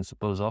any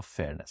principles of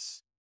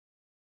fairness.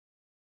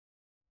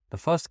 The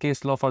first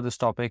case law for this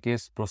topic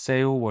is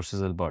Brosseau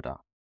versus Alberta.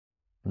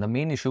 The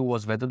main issue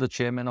was whether the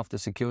chairman of the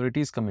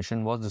Securities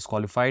Commission was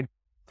disqualified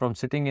from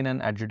sitting in an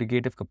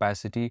adjudicative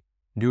capacity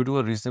due to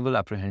a reasonable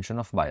apprehension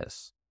of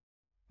bias.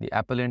 The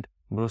appellant,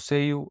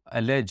 Brosseau,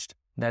 alleged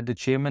that the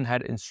chairman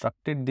had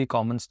instructed the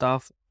common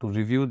staff to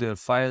review their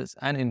files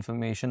and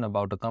information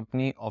about a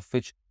company of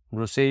which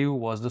Brosseau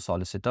was the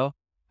solicitor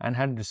and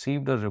had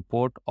received a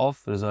report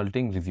of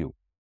resulting review.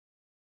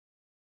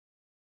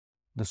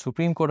 The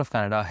Supreme Court of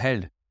Canada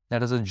held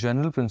that as a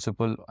general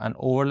principle, an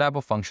overlap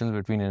of functions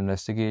between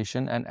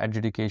investigation and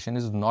adjudication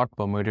is not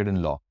permitted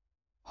in law.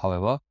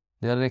 However,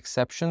 there are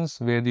exceptions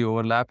where the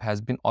overlap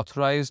has been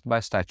authorized by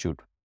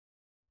statute.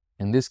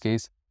 In this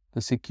case,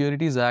 the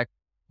Securities Act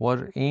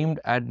were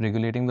aimed at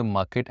regulating the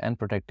market and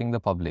protecting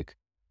the public,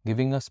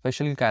 giving a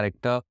special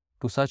character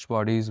to such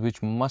bodies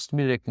which must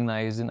be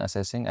recognized in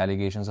assessing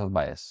allegations of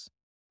bias.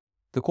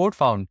 The court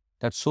found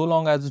that so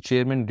long as the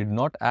chairman did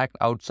not act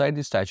outside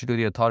the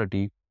statutory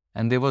authority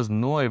and there was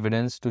no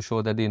evidence to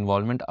show that the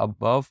involvement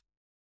above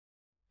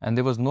and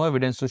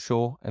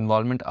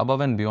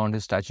beyond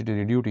his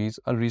statutory duties,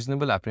 a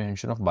reasonable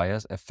apprehension of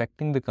bias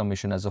affecting the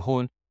Commission as a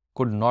whole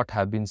could not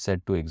have been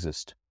said to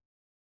exist.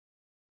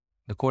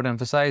 The court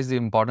emphasized the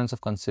importance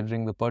of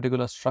considering the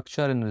particular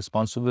structure and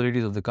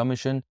responsibilities of the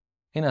Commission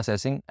in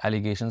assessing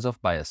allegations of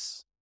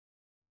bias.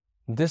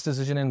 This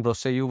decision in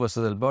Brosseau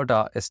versus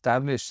Alberta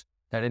established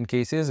that in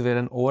cases where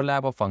an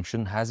overlap of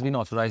function has been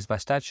authorized by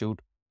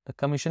statute, the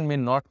Commission may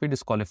not be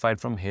disqualified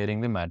from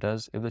hearing the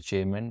matters if the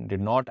chairman did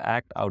not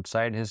act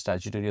outside his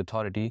statutory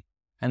authority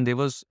and there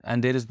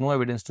is no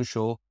evidence to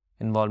show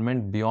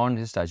involvement beyond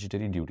his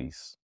statutory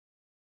duties.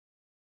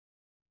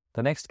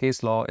 The next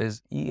case law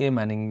is E.A.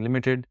 Manning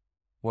Limited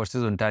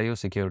versus Ontario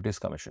Securities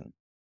Commission.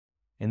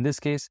 In this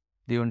case,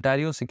 the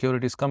Ontario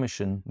Securities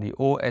Commission, the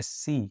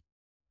OSC,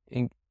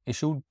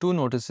 issued 2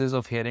 notices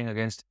of hearing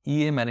against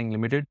E.A. Manning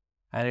Limited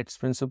and its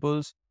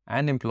principals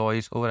and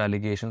employees over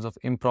allegations of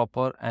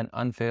improper and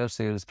unfair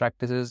sales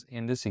practices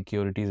in the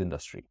securities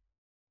industry.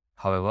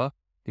 However,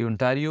 the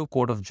Ontario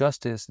Court of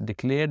Justice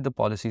declared the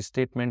policy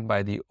statement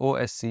by the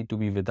OSC to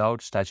be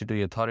without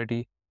statutory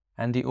authority,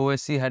 and the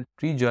OSC had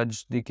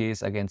prejudged the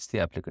case against the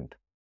applicant.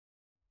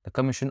 The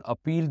Commission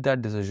appealed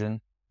that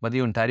decision, but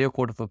the Ontario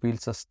Court of Appeal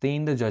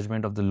sustained the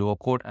judgment of the lower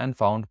court and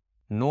found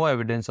no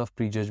evidence of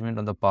prejudgment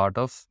on the part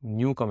of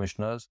new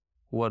commissioners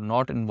who were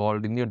not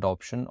involved in the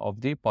adoption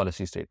of the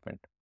policy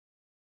statement.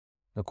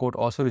 The court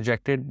also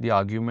rejected the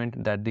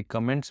argument that the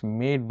comments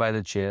made by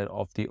the chair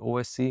of the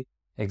OSC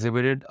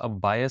exhibited a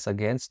bias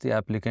against the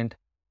applicant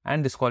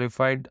and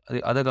disqualified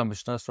the other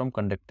commissioners from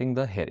conducting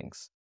the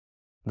hearings.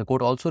 The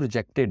court also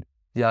rejected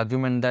the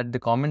argument that the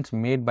comments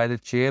made by the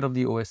chair of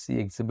the OSC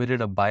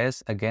exhibited a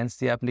bias against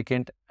the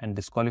applicant and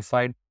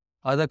disqualified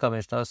other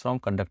commissioners from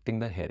conducting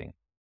the hearing.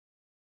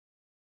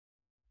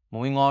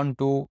 Moving on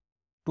to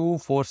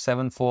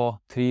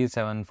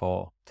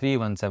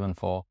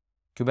 2474-374-3174,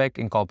 Quebec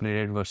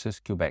Incorporated versus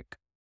Quebec.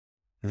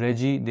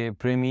 Régie des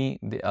permis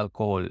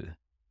d'alcool,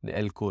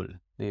 d'alcool.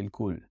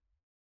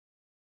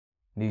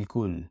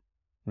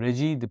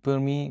 Régie des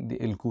permis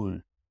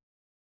d'alcool.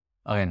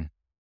 Again,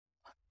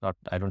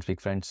 I don't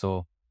speak French,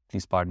 so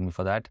please pardon me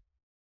for that.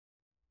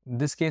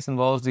 This case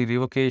involves the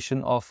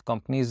revocation of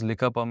companies'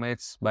 liquor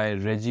permits by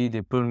Régie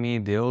des permis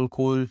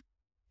d'alcool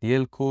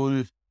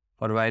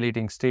for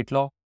violating state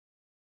law.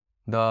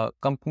 The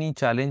company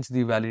challenged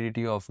the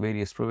validity of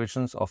various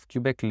provisions of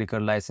Quebec Liquor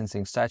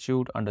Licensing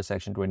Statute under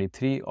Section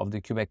 23 of the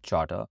Quebec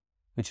Charter,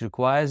 which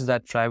requires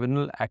that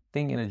tribunal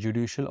acting in a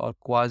judicial or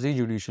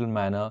quasi-judicial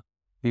manner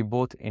be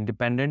both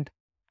independent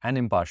and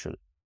impartial.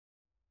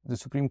 The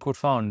Supreme Court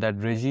found that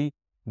Régie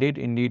did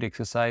indeed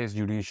exercise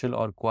judicial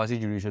or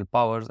quasi-judicial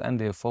powers and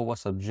therefore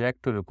was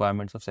subject to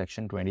requirements of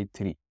Section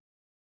 23.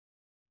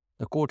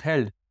 The court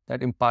held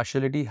that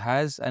impartiality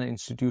has an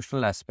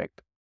institutional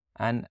aspect,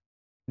 and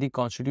the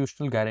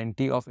constitutional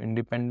guarantee of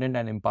independent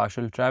and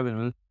impartial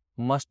tribunal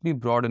must be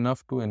broad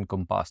enough to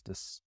encompass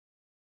this.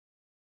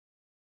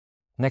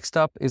 Next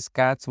up is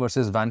Katz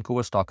versus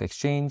Vancouver Stock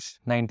Exchange,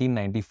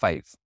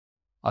 1995,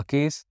 a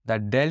case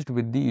that dealt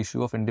with the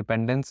issue of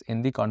independence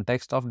in the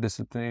context of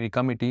disciplinary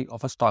committee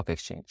of a stock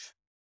exchange.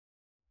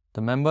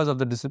 The members of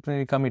the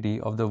disciplinary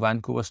committee of the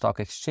Vancouver Stock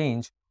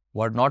Exchange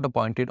were not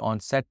appointed on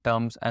set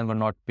terms and were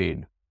not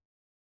paid.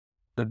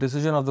 The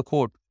decision of the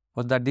court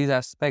was that these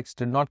aspects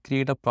did not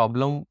create a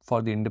problem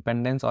for the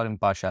independence or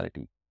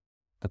impartiality.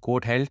 The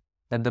court held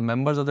that the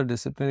members of the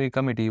disciplinary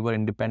committee were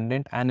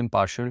independent and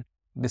impartial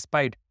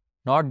despite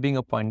not being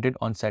appointed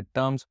on set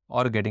terms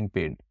or getting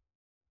paid,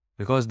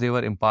 because they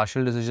were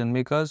impartial decision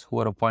makers who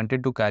were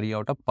appointed to carry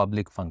out a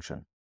public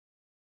function.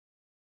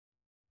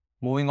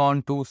 Moving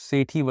on to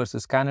Sethi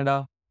versus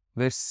Canada,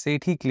 where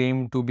Sethi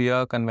claimed to be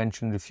a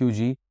convention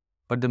refugee,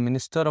 but the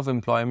Minister of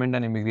Employment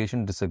and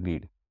Immigration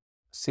disagreed.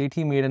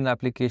 Sethi made an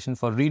application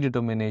for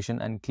redetermination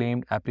and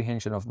claimed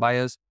apprehension of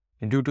bias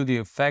due to the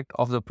effect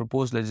of the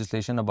proposed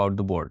legislation about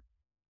the board.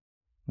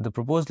 The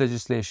proposed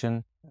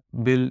legislation,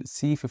 Bill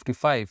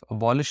C-55,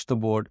 abolished the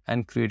board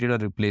and created a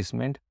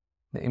replacement,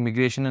 the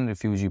Immigration and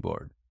Refugee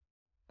Board.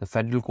 The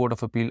Federal Court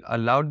of Appeal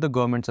allowed the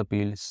government's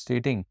appeal,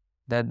 stating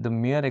that the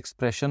mere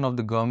expression of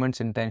the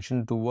government's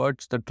intention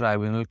towards the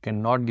tribunal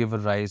cannot give a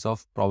rise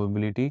of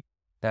probability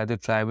that the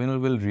tribunal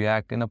will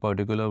react in a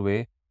particular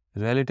way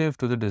relative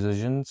to the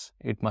decisions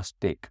it must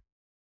take.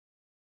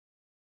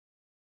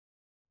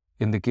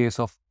 In the case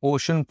of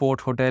Ocean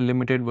Port Hotel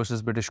Limited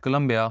versus British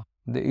Columbia,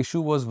 the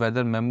issue was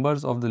whether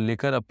members of the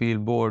Liquor Appeal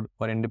Board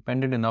were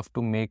independent enough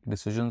to make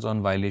decisions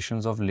on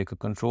violations of Liquor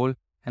Control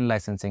and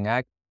Licensing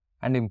Act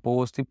and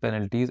impose the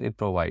penalties it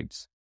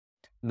provides.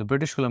 The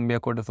British Columbia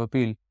Court of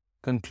Appeal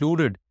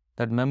concluded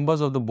that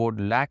members of the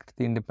board lacked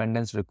the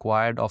independence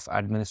required of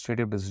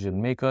administrative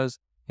decision makers,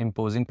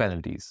 imposing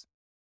penalties.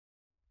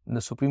 The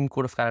Supreme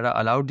Court of Canada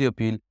allowed the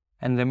appeal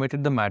and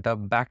remitted the matter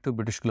back to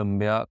British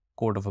Columbia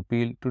Court of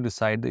Appeal to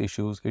decide the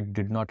issues it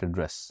did not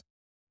address.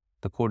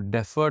 The court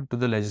deferred to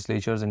the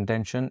legislature's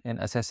intention in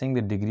assessing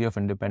the degree of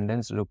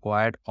independence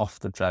required of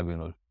the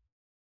tribunal.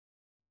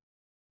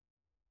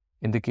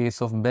 In the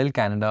case of Bell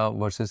Canada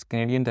versus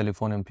Canadian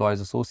Telephone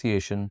Employees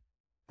Association,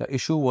 the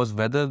issue was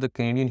whether the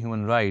Canadian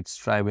Human Rights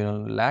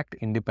Tribunal lacked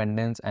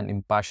independence and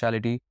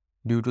impartiality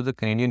due to the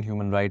Canadian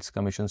Human Rights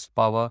Commission's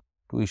power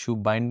to issue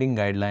binding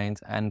guidelines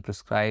and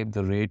prescribe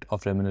the rate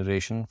of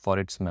remuneration for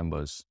its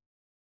members.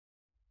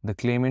 The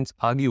claimants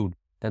argued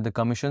that the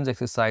Commission's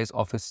exercise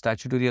of its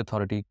statutory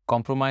authority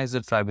compromised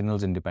the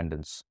tribunal's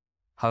independence.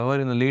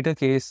 However, in a later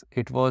case,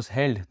 it was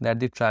held that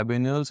the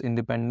tribunal's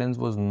independence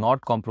was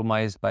not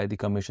compromised by the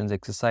Commission's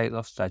exercise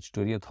of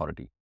statutory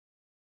authority.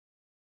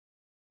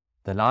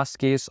 The last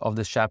case of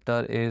this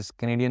chapter is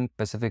Canadian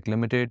Pacific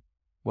Limited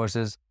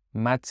versus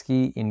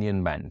Matsky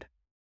Indian Band.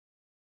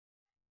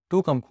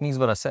 Two companies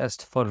were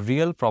assessed for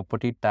real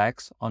property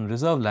tax on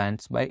reserve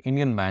lands by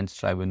Indian Bands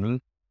Tribunal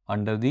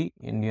under the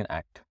Indian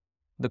Act.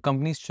 The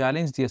companies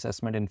challenged the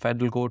assessment in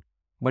federal court,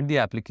 but the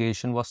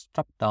application was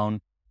struck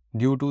down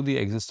due to the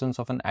existence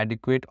of an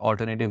adequate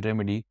alternative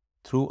remedy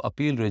through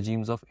appeal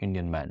regimes of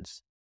Indian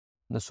bands.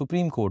 The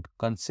Supreme Court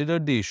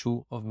considered the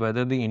issue of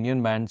whether the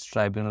Indian Bands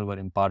Tribunal were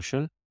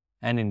impartial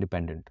and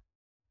independent.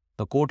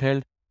 The court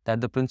held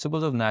that the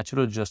principles of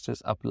natural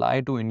justice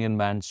apply to Indian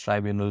Bands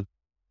Tribunal,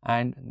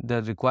 and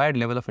the required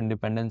level of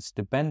independence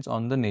depends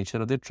on the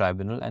nature of the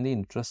tribunal and the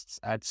interests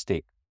at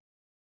stake.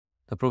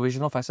 The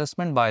provision of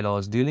assessment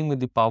bylaws dealing with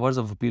the powers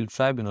of appeal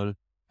tribunal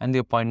and the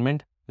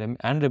appointment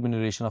and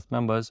remuneration of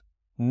members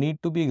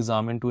need to be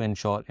examined to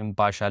ensure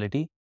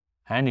impartiality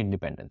and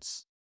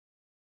independence.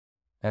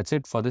 That's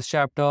it for this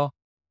chapter.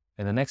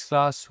 In the next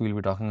class, we'll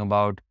be talking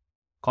about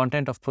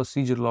content of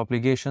procedural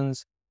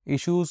obligations,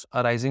 issues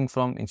arising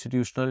from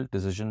institutional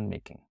decision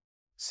making.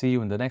 See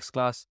you in the next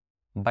class.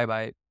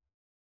 Bye-bye.